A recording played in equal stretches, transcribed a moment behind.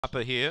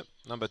Upper here,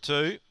 number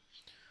 2.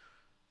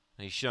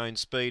 He's shown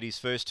speed his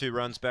first 2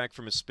 runs back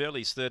from a spell.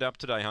 He's third up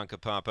today,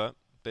 Angle-Park.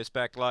 Best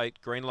back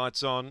late. Green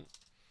lights on.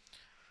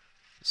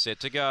 Set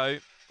to go.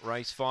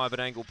 Race 5 at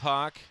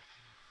Angle-Park.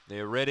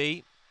 They're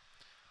ready.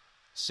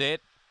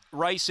 Set.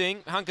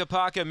 Racing.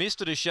 Angle-Park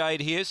missed it a shade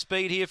here.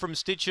 Speed here from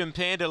Stitch and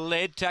Panda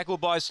led. Tackled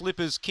by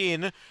Slipper's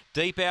Kin.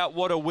 Deep out,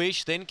 What a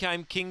Wish. Then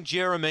came King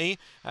Jeremy.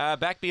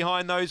 Back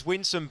behind those,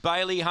 Winsome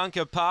Bailey,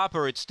 Angle-Park.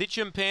 It's Stitch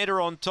and Panda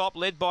on top,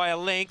 led by a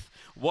length.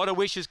 What a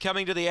Wish is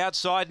coming to the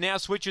outside. Now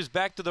switches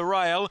back to the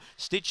rail.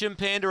 Stitch and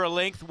Panda a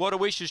length. What a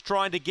Wish is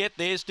trying to get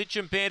there. Stitch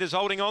and Panda's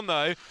holding on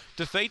though.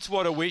 Defeats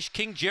What a Wish.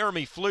 King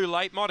Jeremy flew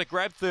late. Might have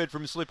grabbed third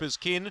from Slipper's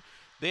Kin.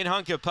 Then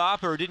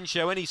Angle-Park, who didn't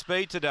show any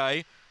speed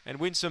today. And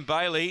Winsome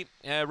Bailey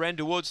ran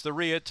towards the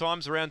rear.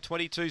 Time's around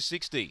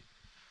 22.60.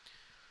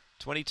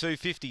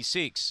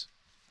 22.56.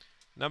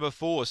 Number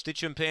 4,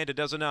 Stitch and Panda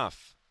does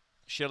enough.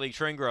 Shelley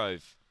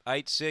Trengrove.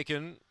 8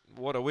 second,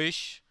 What a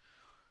Wish.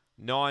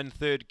 9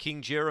 third,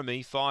 King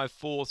Jeremy. 5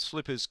 fourth,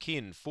 Slipper's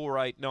Kin.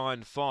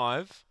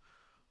 4.895.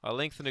 A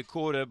length and a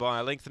quarter by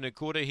a length and a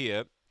quarter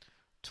here.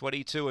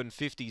 22 and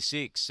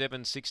 56.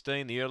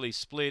 7.16 the early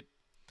split.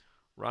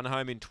 Run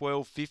home in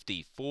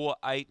 12.50.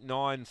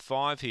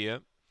 4.895 here.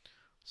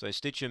 So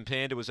Stitch and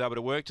Panda was able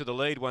to work to the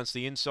lead once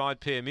the inside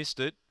pair missed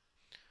it,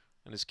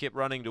 and has kept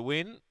running to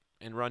win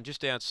and run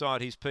just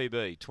outside his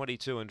PB,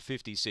 22 and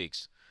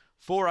 56.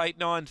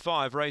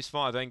 4.895, race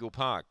 5,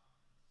 Angle-Park.